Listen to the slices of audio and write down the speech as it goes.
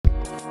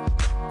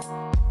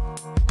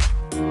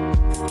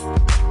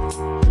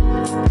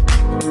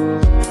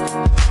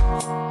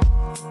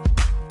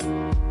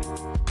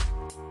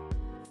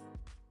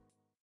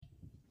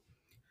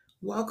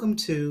welcome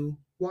to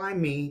Why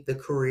Me, the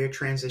Career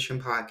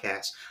Transition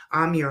Podcast.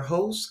 I'm your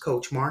host,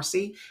 Coach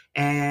Marcy,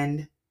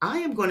 and I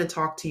am going to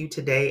talk to you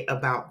today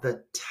about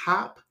the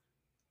top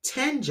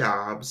 10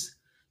 jobs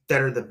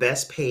that are the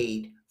best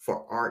paid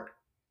for art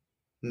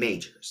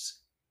majors.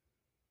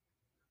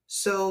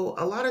 So,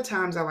 a lot of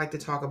times I like to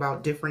talk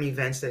about different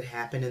events that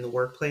happen in the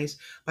workplace,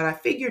 but I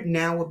figured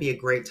now would be a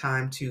great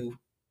time to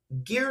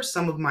gear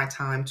some of my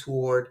time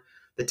toward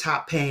the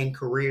top paying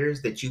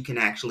careers that you can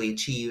actually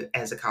achieve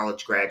as a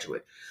college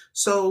graduate.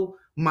 So,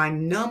 my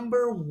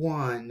number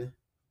one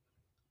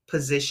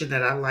position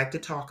that I like to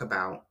talk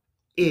about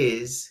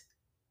is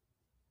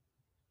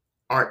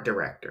art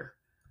director.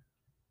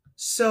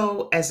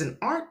 So, as an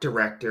art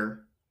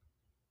director,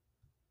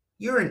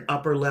 you're an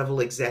upper level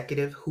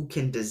executive who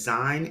can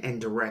design and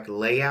direct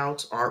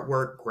layouts,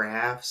 artwork,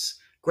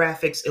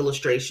 graphics,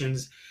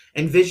 illustrations,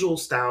 and visual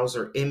styles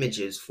or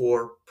images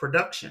for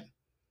production.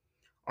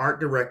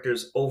 Art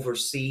directors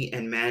oversee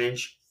and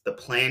manage the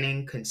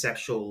planning,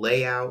 conceptual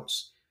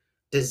layouts,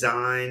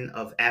 design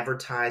of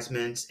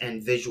advertisements,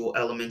 and visual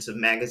elements of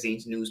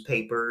magazines,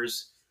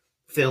 newspapers,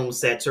 film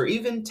sets, or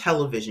even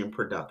television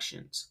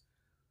productions.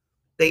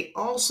 They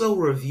also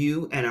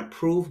review and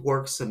approve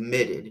work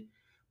submitted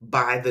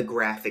by the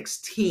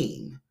graphics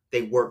team.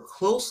 They work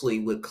closely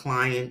with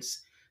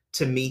clients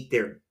to meet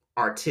their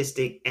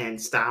artistic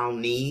and style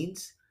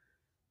needs,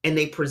 and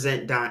they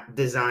present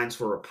designs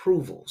for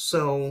approval.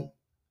 So,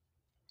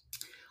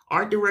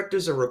 art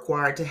directors are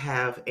required to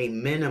have a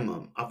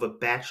minimum of a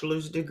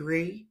bachelor's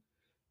degree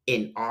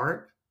in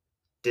art,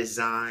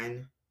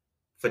 design,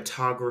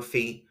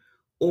 photography,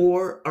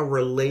 or a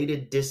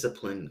related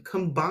discipline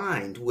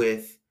combined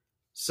with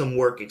some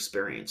work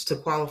experience to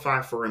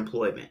qualify for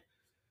employment.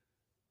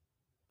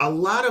 A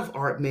lot of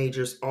art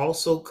majors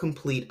also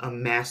complete a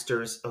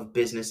master's of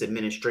business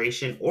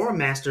administration or a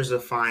master's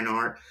of fine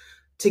art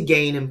to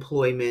gain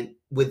employment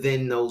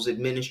within those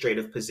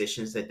administrative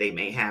positions that they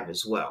may have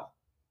as well.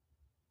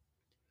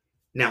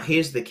 Now,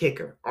 here's the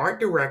kicker. Art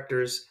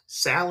directors'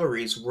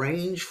 salaries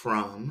range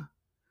from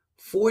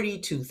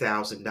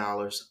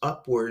 $42,000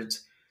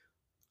 upwards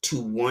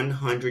to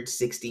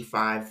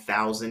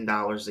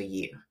 $165,000 a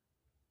year.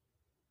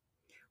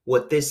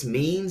 What this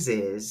means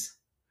is,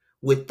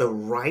 with the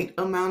right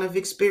amount of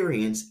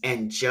experience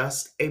and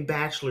just a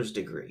bachelor's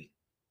degree,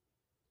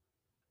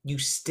 you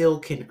still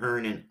can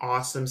earn an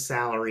awesome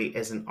salary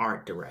as an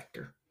art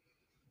director.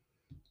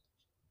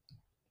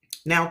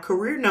 Now,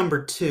 career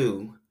number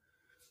two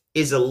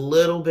is a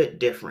little bit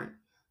different.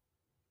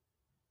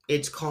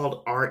 It's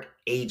called art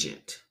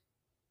agent.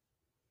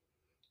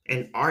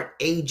 An art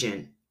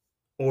agent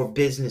or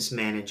business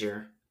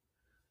manager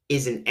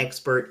is an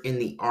expert in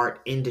the art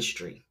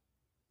industry,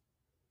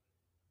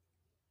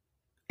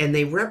 and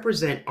they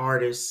represent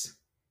artists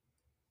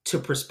to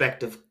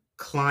prospective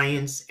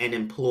clients and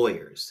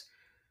employers.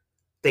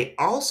 They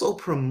also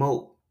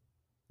promote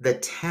the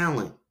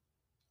talent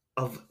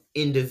of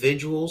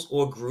individuals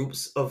or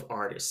groups of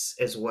artists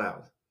as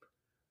well.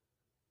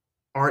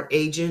 Art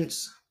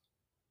agents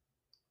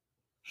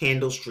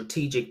handle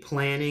strategic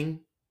planning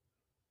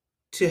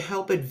to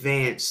help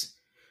advance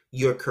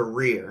your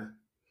career.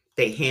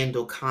 They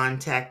handle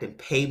contact and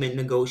payment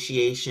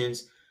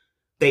negotiations.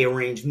 They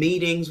arrange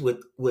meetings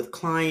with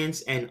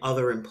clients and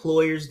other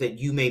employers that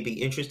you may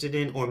be interested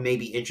in or may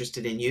be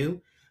interested in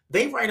you.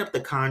 They write up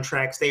the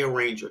contracts. They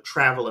arrange your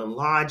travel and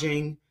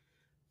lodging.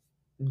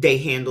 They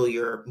handle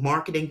your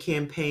marketing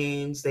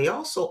campaigns. They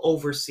also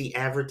oversee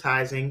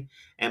advertising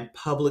and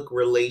public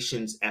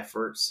relations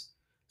efforts,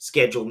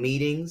 schedule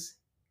meetings,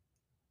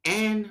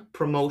 and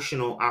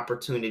promotional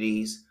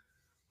opportunities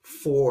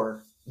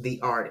for the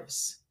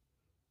artists.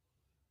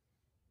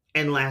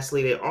 And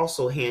lastly, they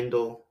also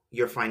handle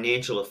your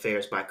financial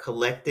affairs by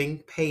collecting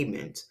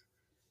payment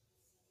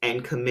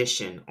and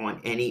commission on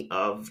any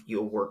of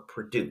your work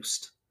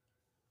produced.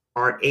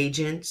 Art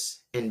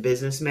agents and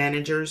business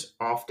managers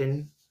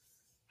often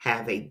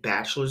have a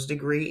bachelor's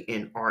degree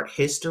in art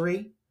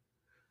history,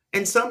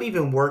 and some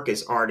even work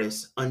as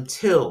artists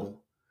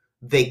until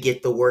they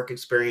get the work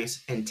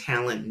experience and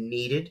talent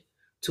needed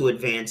to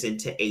advance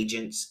into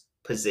agents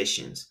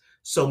positions.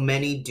 So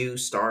many do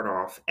start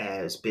off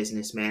as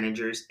business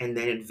managers and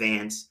then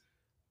advance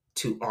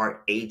to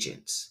art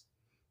agents.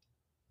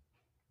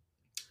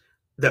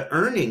 The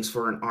earnings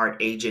for an art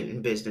agent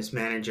and business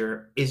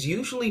manager is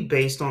usually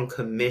based on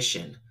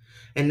commission,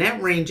 and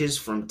that ranges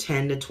from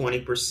 10 to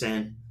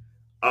 20%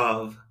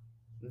 of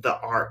the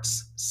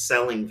art's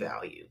selling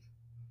value.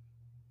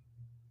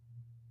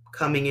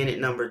 Coming in at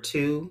number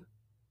two,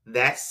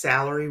 that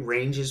salary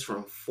ranges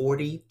from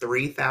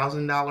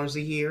 $43,000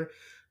 a year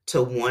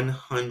to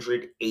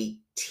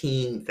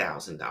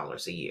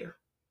 $118,000 a year.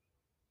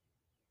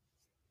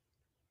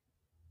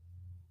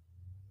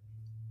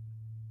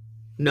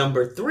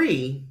 Number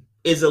three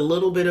is a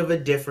little bit of a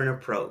different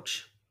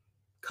approach.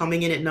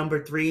 Coming in at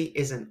number three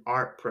is an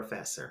art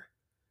professor.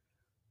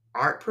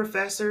 Art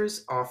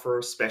professors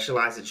offer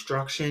specialized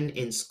instruction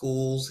in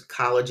schools,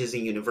 colleges,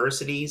 and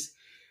universities,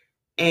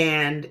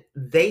 And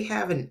they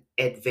have an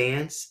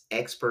advanced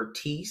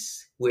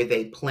expertise where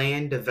they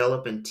plan,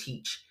 develop, and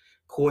teach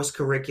course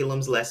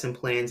curriculums, lesson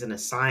plans, and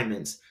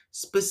assignments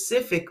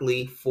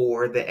specifically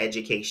for the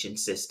education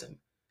system.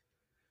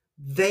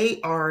 They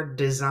are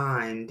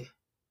designed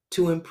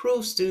to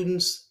improve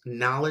students'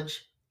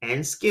 knowledge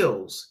and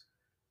skills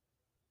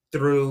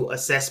through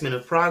assessment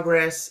of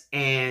progress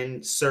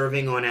and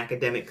serving on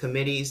academic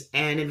committees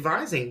and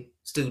advising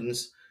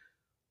students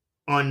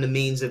on the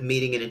means of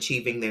meeting and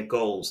achieving their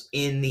goals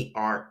in the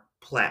art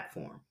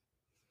platform.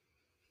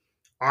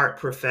 Art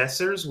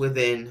professors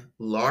within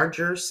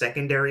larger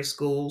secondary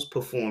schools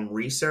perform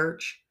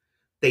research.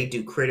 They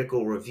do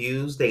critical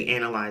reviews. They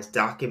analyze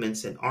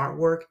documents and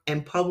artwork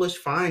and publish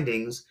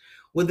findings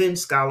within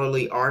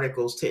scholarly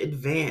articles to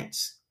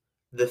advance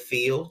the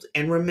field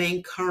and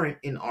remain current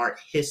in art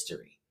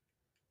history.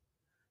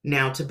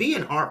 Now, to be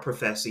an art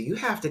professor, you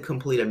have to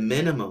complete a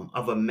minimum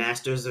of a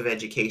Master's of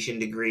Education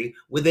degree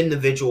within the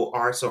visual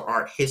arts or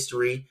art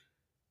history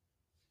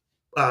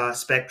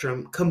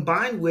spectrum,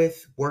 combined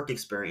with work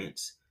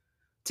experience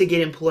to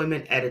get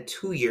employment at a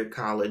 2-year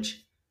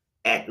college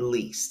at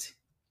least.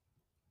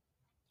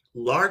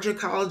 Larger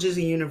colleges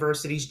and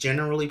universities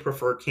generally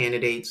prefer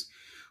candidates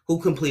who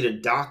complete a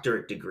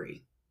doctorate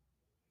degree.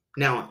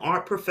 Now, an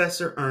art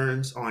professor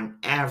earns on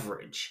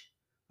average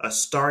a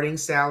starting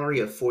salary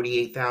of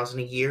 $48,000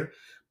 a year,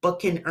 but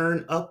can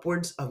earn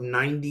upwards of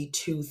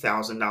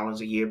 $92,000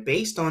 a year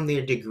based on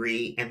their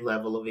degree and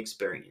level of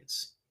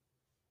experience.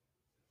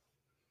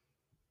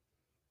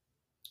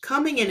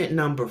 Coming in at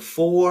number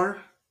 4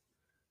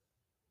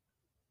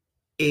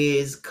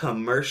 is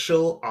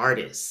commercial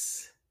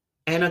artists.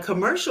 And a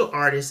commercial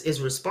artist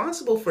is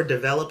responsible for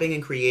developing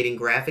and creating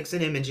graphics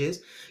and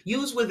images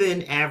used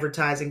within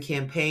advertising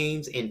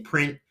campaigns in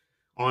print,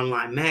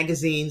 online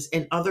magazines,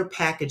 and other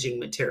packaging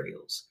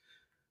materials.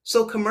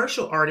 So,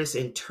 commercial artists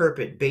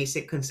interpret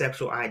basic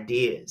conceptual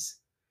ideas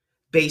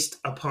based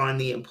upon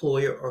the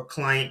employer or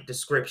client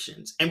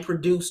descriptions and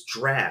produce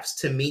drafts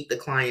to meet the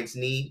client's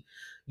need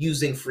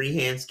using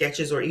freehand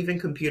sketches or even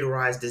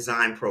computerized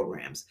design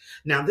programs.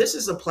 Now, this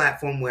is a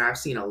platform where I've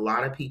seen a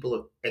lot of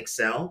people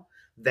excel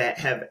that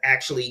have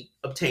actually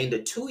obtained a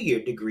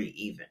 2-year degree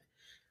even.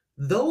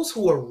 Those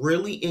who are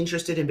really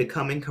interested in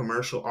becoming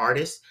commercial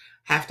artists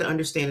have to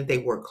understand that they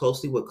work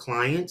closely with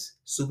clients,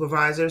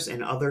 supervisors,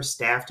 and other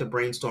staff to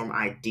brainstorm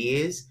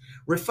ideas,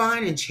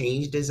 refine and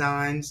change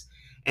designs,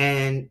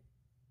 and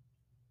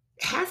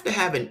have to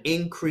have an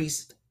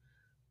increased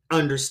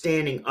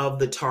understanding of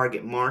the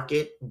target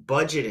market,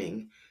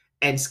 budgeting,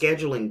 and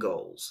scheduling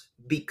goals.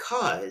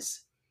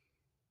 Because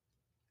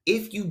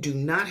if you do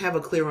not have a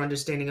clear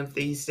understanding of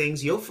these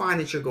things, you'll find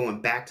that you're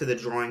going back to the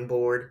drawing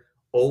board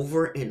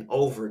over and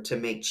over to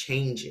make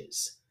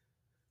changes.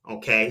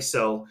 Okay,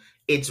 so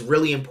it's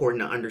really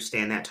important to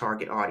understand that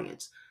target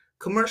audience.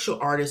 Commercial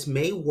artists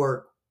may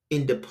work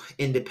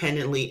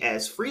independently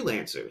as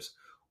freelancers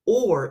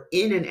or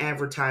in an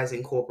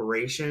advertising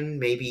corporation,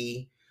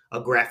 maybe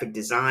a graphic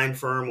design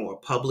firm or a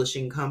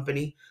publishing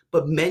company,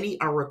 but many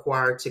are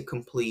required to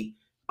complete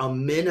a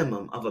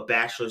minimum of a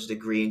bachelor's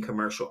degree in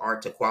commercial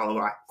art to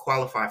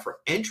qualify for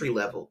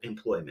entry-level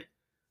employment.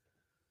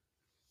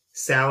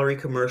 Salary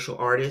commercial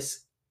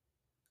artists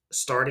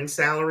starting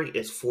salary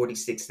is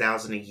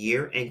 $46,000 a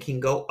year and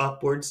can go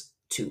upwards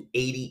to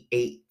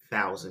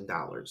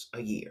 $88,000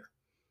 a year.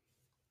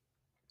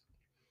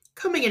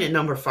 Coming in at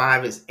number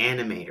 5 is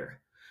animator.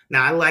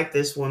 Now, I like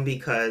this one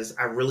because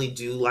I really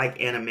do like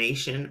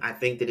animation. I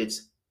think that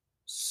it's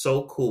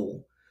so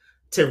cool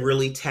to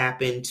really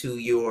tap into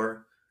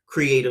your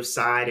creative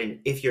side,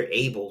 and if you're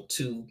able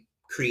to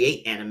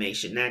create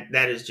animation,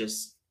 that's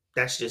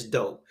just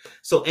dope.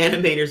 So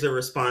animators are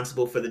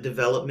responsible for the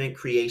development,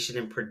 creation,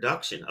 and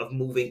production of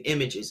moving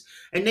images,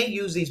 and they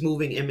use these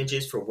moving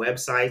images for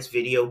websites,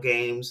 video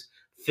games,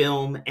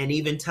 film, and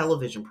even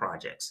television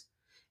projects.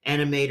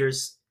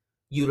 Animators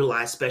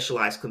utilize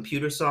specialized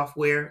computer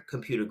software,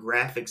 computer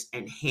graphics,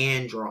 and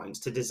hand drawings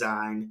to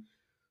design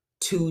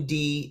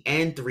 2D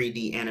and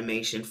 3D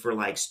animation for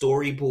like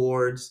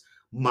storyboards,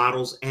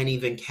 models, and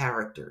even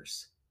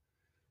characters.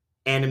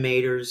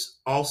 Animators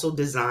also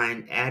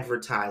design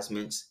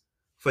advertisements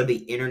for the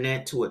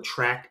internet to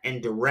attract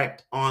and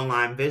direct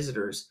online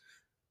visitors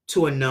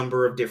to a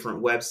number of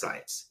different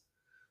websites.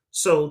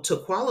 So, to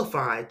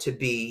qualify to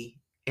be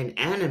an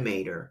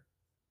animator,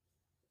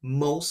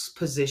 most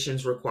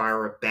positions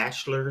require a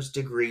bachelor's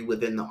degree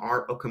within the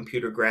art or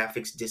computer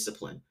graphics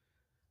discipline,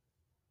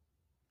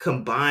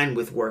 combined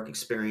with work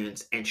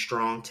experience and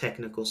strong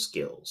technical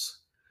skills.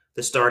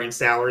 The starting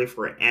salary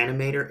for an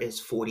animator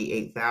is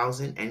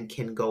 $48,000 and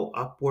can go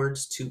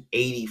upwards to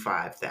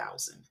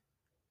 $85,000.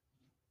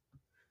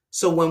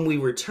 So when we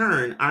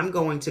return, I'm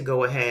going to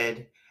go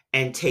ahead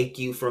and take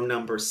you from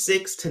number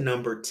 6 to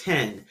number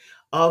 10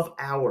 of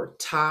our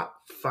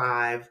top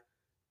 5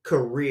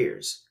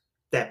 careers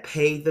that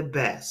pay the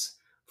best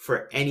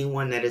for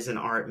anyone that is an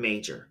art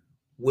major.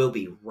 We'll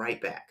be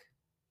right back.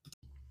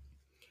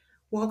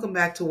 Welcome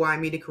back to Why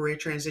Me the Career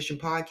Transition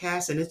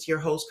Podcast, and it's your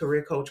host,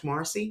 Career Coach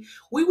Marcy.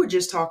 We were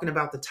just talking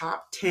about the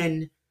top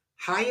 10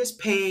 highest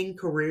paying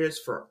careers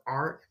for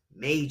art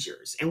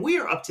majors, and we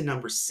are up to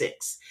number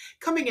 6.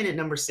 Coming in at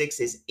number 6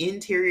 is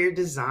interior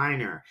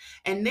designer,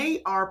 and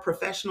they are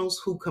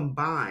professionals who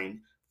combine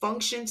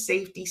function,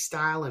 safety,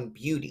 style, and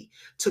beauty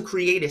to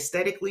create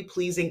aesthetically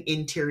pleasing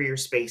interior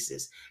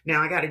spaces.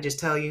 Now, I got to just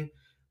tell you,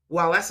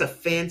 while that's a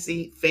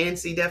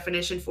fancy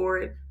definition for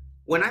it,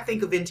 when I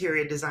think of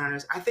interior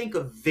designers, I think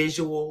of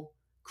visual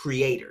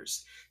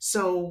creators.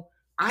 So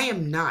I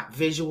am not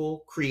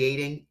visual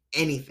creating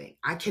anything.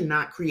 I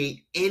cannot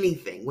create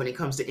anything when it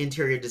comes to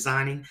interior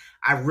designing.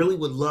 I really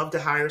would love to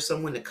hire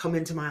someone to come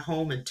into my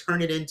home and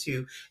turn it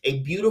into a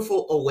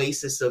beautiful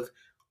oasis of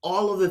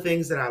all of the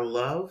things that I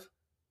love.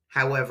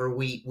 However,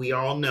 we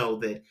all know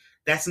that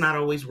that's not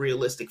always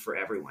realistic for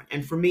everyone.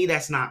 And for me,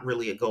 that's not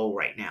really a goal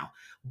right now.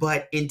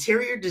 But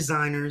interior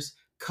designers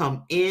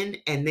come in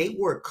and they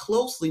work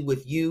closely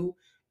with you,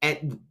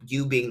 and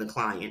you being the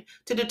client,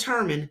 to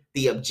determine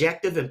the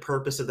objective and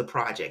purpose of the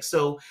project.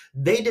 So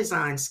they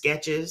design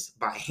sketches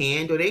by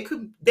hand, or they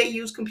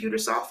use computer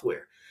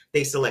software.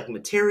 They select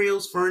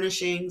materials,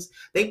 furnishings,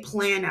 they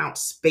plan out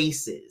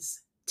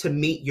spaces to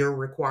meet your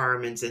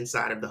requirements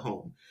inside of the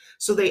home.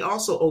 So they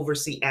also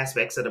oversee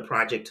aspects of the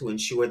project to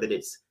ensure that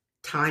it's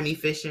time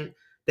efficient,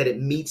 that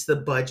it meets the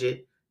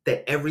budget,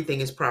 that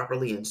everything is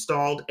properly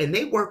installed. And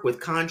they work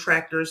with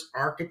contractors,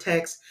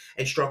 architects,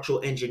 and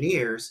structural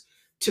engineers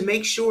to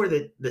make sure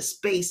that the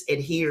space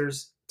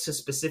adheres to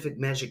specific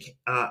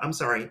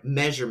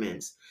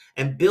measurements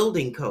and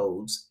building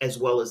codes, as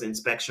well as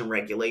inspection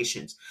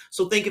regulations.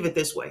 So think of it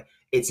this way.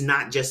 It's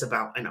not just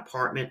about an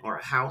apartment or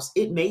a house.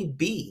 It may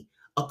be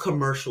a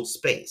commercial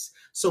space.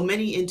 So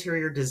many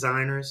interior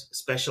designers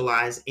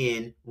specialize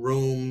in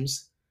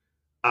rooms,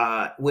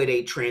 where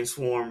they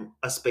transform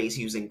a space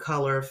using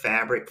color,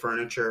 fabric,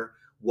 furniture,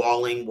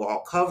 walling,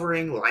 wall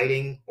covering,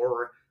 lighting,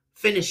 or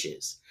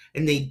finishes.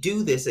 And they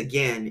do this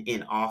again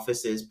in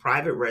offices,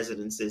 private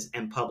residences,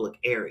 and public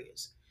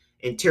areas.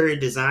 Interior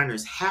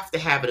designers have to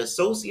have an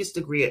associate's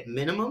degree at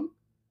minimum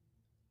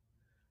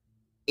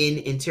in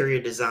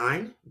interior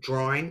design,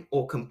 drawing,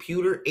 or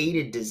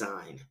computer-aided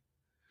design.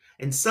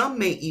 And some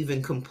may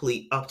even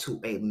complete up to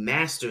a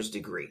master's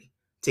degree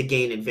to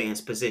gain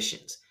advanced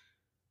positions.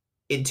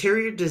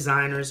 Interior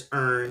designers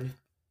earn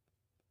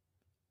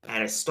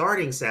at a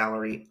starting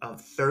salary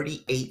of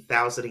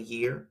 $38,000 a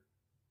year,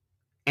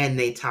 and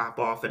they top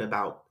off at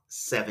about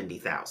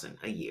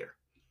 $70,000 a year.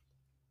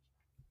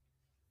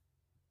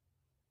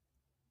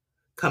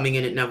 Coming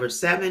in at number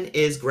 7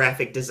 is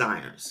graphic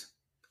designers.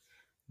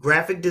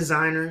 Graphic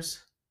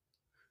designers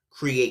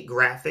create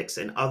graphics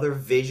and other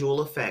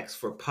visual effects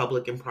for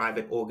public and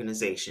private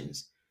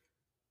organizations.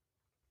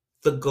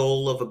 The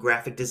goal of a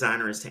graphic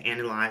designer is to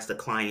analyze the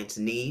client's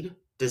need,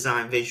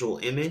 design visual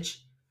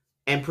image,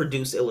 and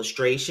produce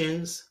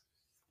illustrations,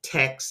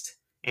 text,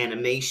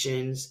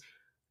 animations,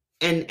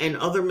 and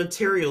other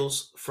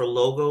materials for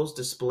logos,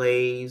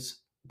 displays,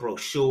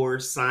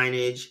 brochures,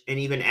 signage, and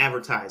even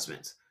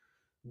advertisements.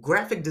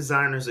 Graphic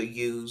designers are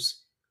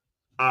used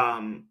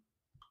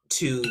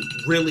to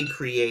really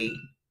create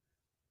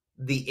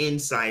the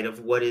insight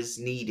of what is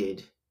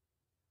needed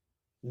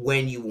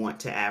when you want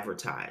to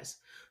advertise.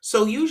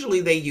 So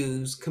usually they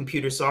use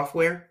computer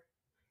software,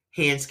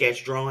 hand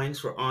sketch drawings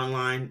for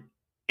online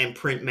and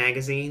print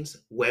magazines,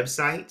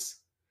 websites,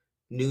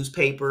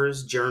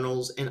 newspapers,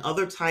 journals, and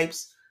other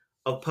types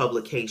of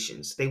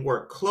publications. They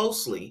work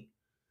closely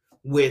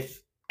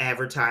with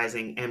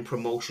advertising and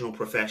promotional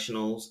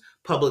professionals,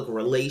 public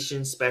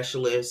relations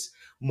specialists,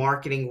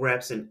 marketing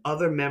reps, and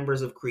other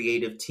members of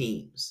creative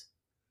teams.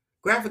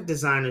 Graphic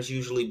designers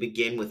usually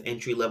begin with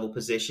entry-level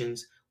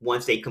positions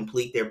once they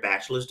complete their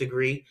bachelor's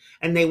degree,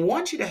 and they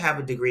want you to have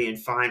a degree in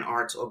fine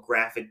arts or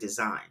graphic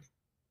design.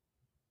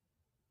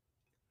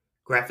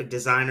 Graphic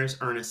designers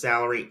earn a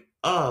salary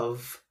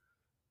of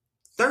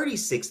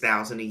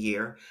 $36,000 a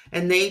year,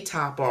 and they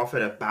top off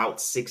at about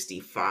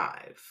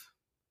 $65,000.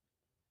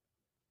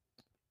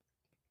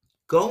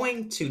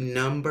 Going to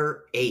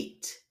number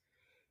 8,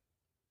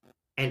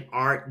 an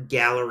art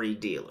gallery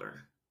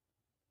dealer.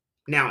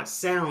 Now, it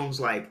sounds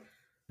like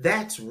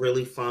that's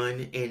really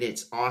fun and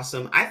it's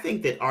awesome. I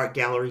think that art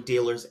gallery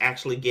dealers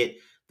actually get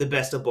the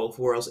best of both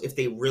worlds if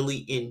they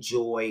really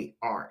enjoy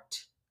art.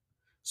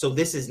 So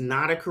this is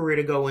not a career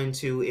to go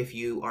into if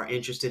you are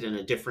interested in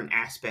a different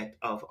aspect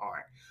of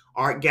art.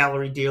 Art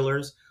gallery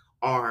dealers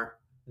are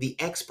the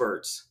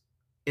experts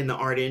in the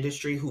art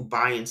industry who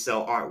buy and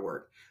sell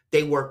artwork.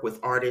 They work with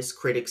artists,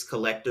 critics,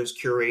 collectors,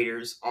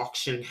 curators,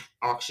 auction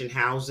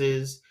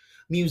houses,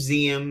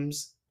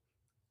 museums,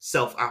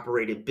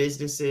 self-operated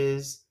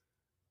businesses,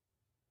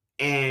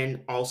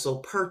 and also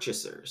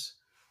purchasers.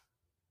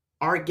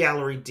 Art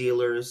gallery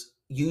dealers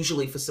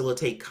usually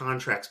facilitate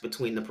contracts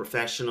between the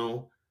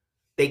professional.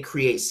 They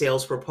create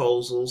sales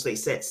proposals. They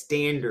set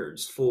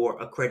standards for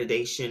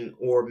accreditation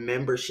or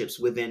memberships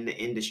within the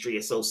industry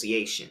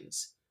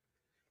associations.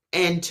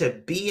 And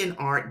to be an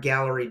art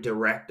gallery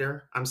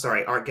dealer,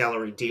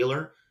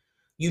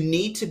 You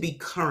need to be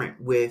current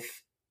with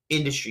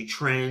industry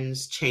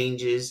trends,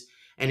 changes,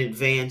 and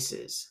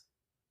advances.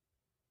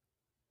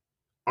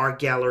 Art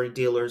gallery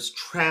dealers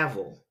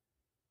travel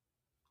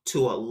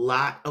to a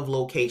lot of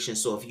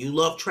locations. So if you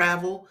love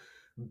travel,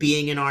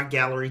 being an art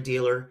gallery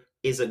dealer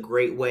is a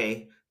great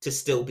way to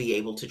still be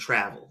able to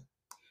travel.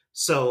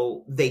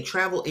 So they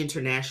travel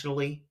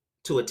internationally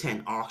to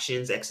attend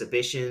auctions,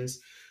 exhibitions,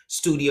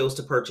 studios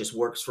to purchase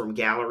works from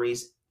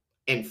galleries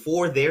and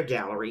for their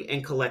gallery,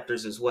 and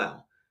collectors as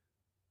well.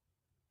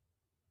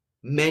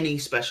 Many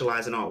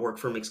specialize in artwork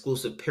from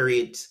exclusive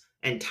periods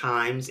and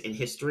times in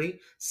history,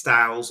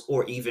 styles,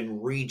 or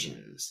even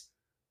regions.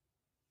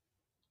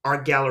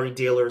 Art gallery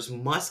dealers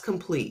must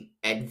complete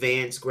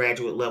advanced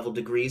graduate level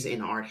degrees in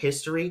art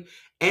history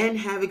and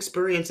have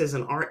experience as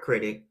an art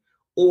critic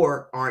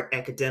or art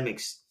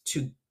academics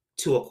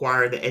to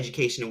acquire the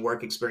education and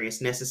work experience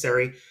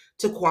necessary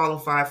to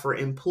qualify for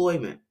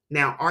employment.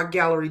 Now, art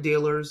gallery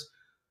dealers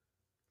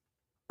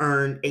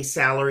earn a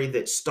salary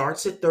that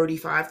starts at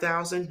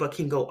 35,000 but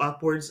can go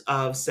upwards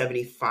of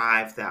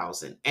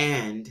 75,000,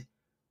 and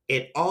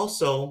it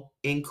also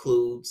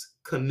includes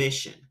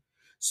commission.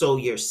 So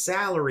your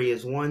salary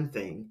is one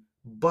thing,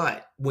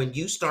 but when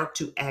you start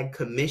to add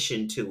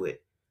commission to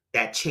it,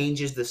 that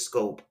changes the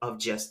scope of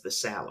just the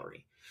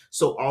salary.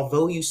 So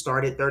although you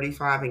start at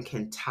 35 and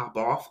can top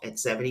off at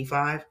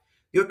 75,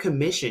 your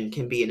commission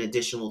can be an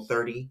additional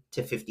 30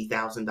 to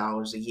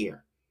 $50,000 a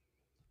year.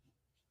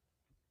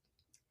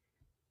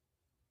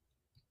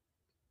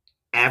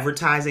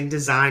 Advertising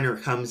designer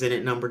comes in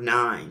at number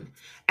 9.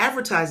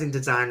 Advertising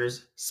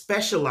designers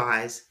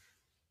specialize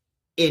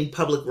in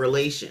public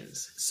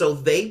relations. So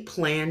they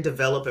plan,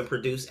 develop, and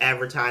produce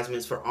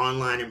advertisements for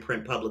online and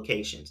print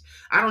publications.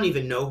 I don't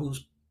even know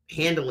who's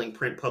handling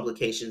print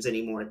publications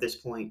anymore at this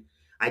point.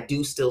 I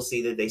do still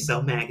see that they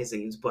sell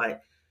magazines,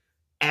 but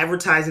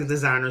advertising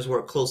designers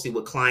work closely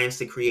with clients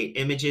to create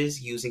images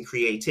using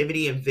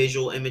creativity and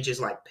visual images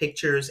like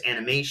pictures,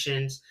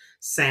 animations,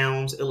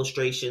 sounds,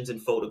 illustrations,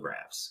 and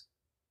photographs.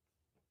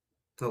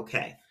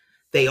 Okay.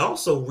 They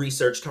also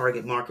research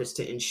target markets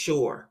to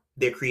ensure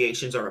their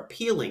creations are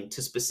appealing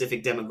to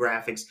specific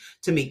demographics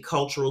to meet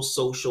cultural,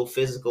 social,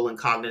 physical, and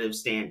cognitive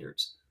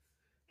standards.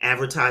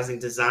 Advertising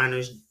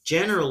designers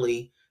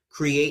generally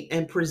create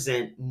and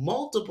present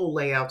multiple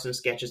layouts and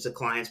sketches to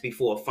clients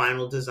before a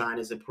final design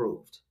is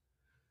approved.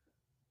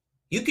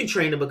 You can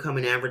train to become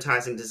an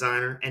advertising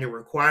designer, and it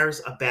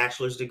requires a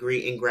bachelor's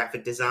degree in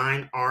graphic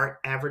design, art,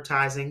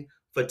 advertising,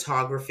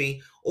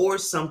 photography, or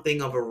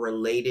something of a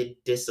related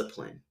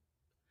discipline.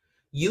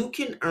 You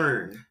can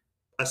earn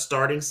a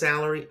starting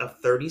salary of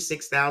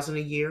 $36,000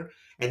 a year,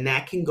 and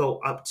that can go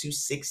up to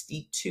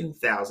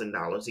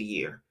 $62,000 a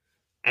year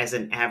as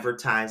an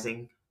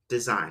advertising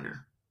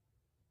designer.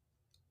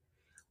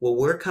 Well,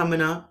 we're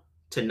coming up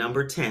to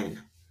number 10,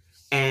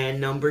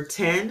 and number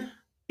 10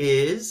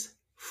 is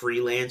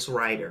freelance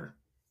writer.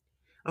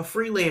 A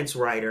freelance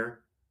writer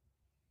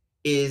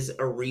is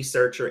a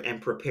researcher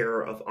and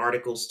preparer of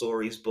articles,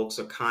 stories, books,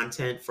 or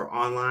content for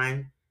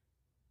online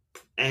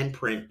and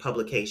print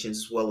publications,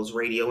 as well as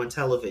radio and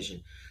television.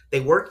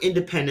 They work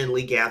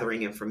independently,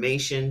 gathering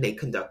information. They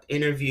conduct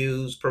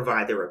interviews,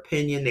 provide their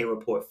opinion, they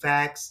report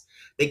facts,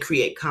 they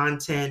create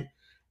content,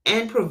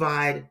 and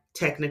provide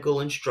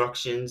technical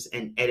instructions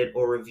and edit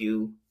or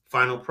review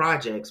final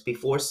projects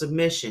before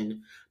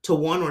submission to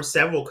one or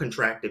several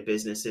contracted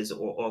businesses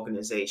or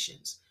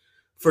organizations.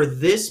 For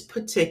this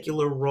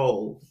particular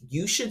role,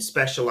 you should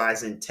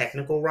specialize in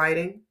technical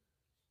writing,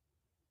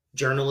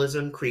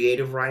 journalism,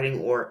 creative writing,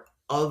 or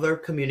other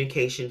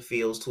communication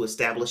fields to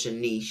establish a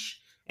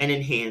niche and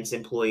enhance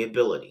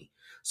employability.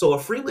 So a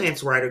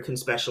freelance writer can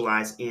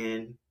specialize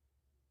in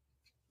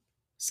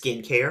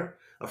skincare.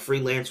 A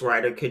freelance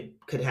writer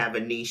could have a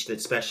niche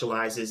that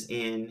specializes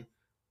in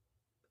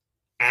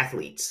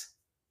athletes.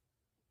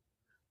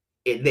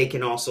 They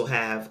can also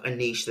have a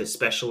niche that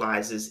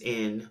specializes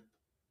in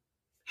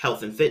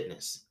health and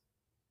fitness.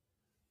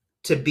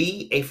 To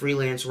be a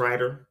freelance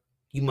writer,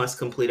 you must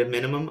complete a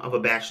minimum of a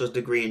bachelor's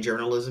degree in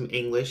journalism,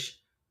 English,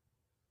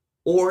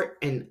 or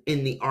in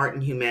the art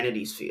and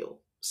humanities field.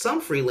 Some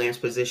freelance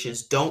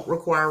positions don't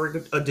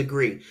require a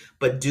degree,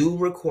 but do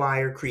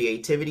require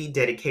creativity,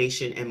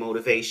 dedication, and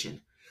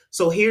motivation.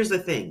 So here's the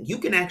thing. You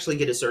can actually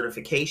get a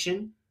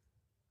certification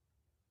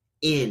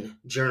in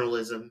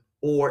journalism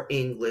or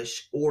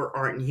English or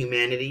art and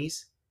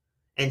humanities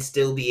and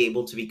still be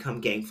able to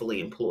become gainfully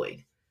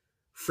employed.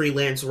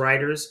 Freelance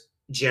writers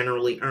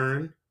generally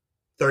earn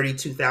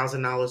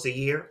 $32,000 a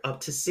year up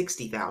to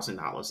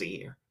 $60,000 a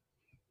year.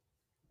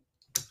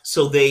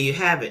 So there you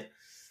have it.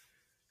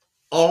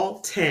 All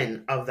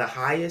 10 of the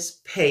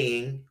highest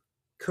paying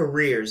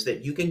careers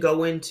that you can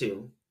go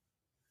into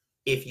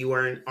if you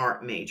are an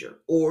art major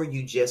or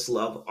you just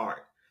love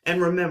art.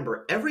 And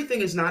remember,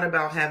 everything is not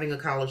about having a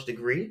college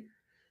degree.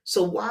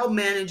 So while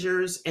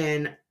managers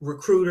and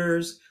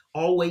recruiters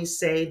always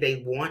say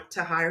they want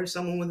to hire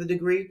someone with a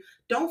degree,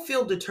 don't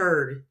feel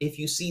deterred if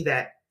you see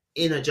that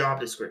in a job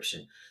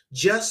description.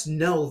 Just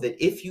know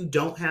that if you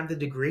don't have the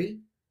degree,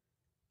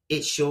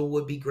 it sure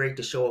would be great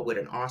to show up with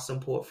an awesome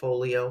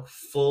portfolio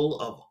full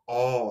of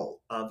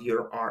all of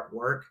your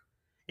artwork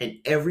and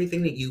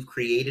everything that you've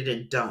created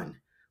and done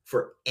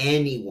for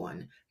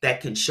anyone that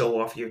can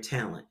show off your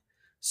talent.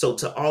 So,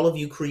 to all of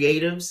you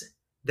creatives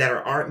that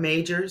are art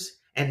majors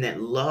and that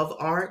love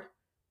art,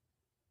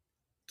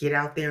 get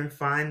out there and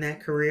find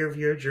that career of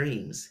your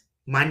dreams.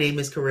 My name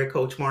is Career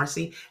Coach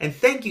Marcy, and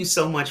thank you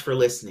so much for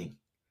listening.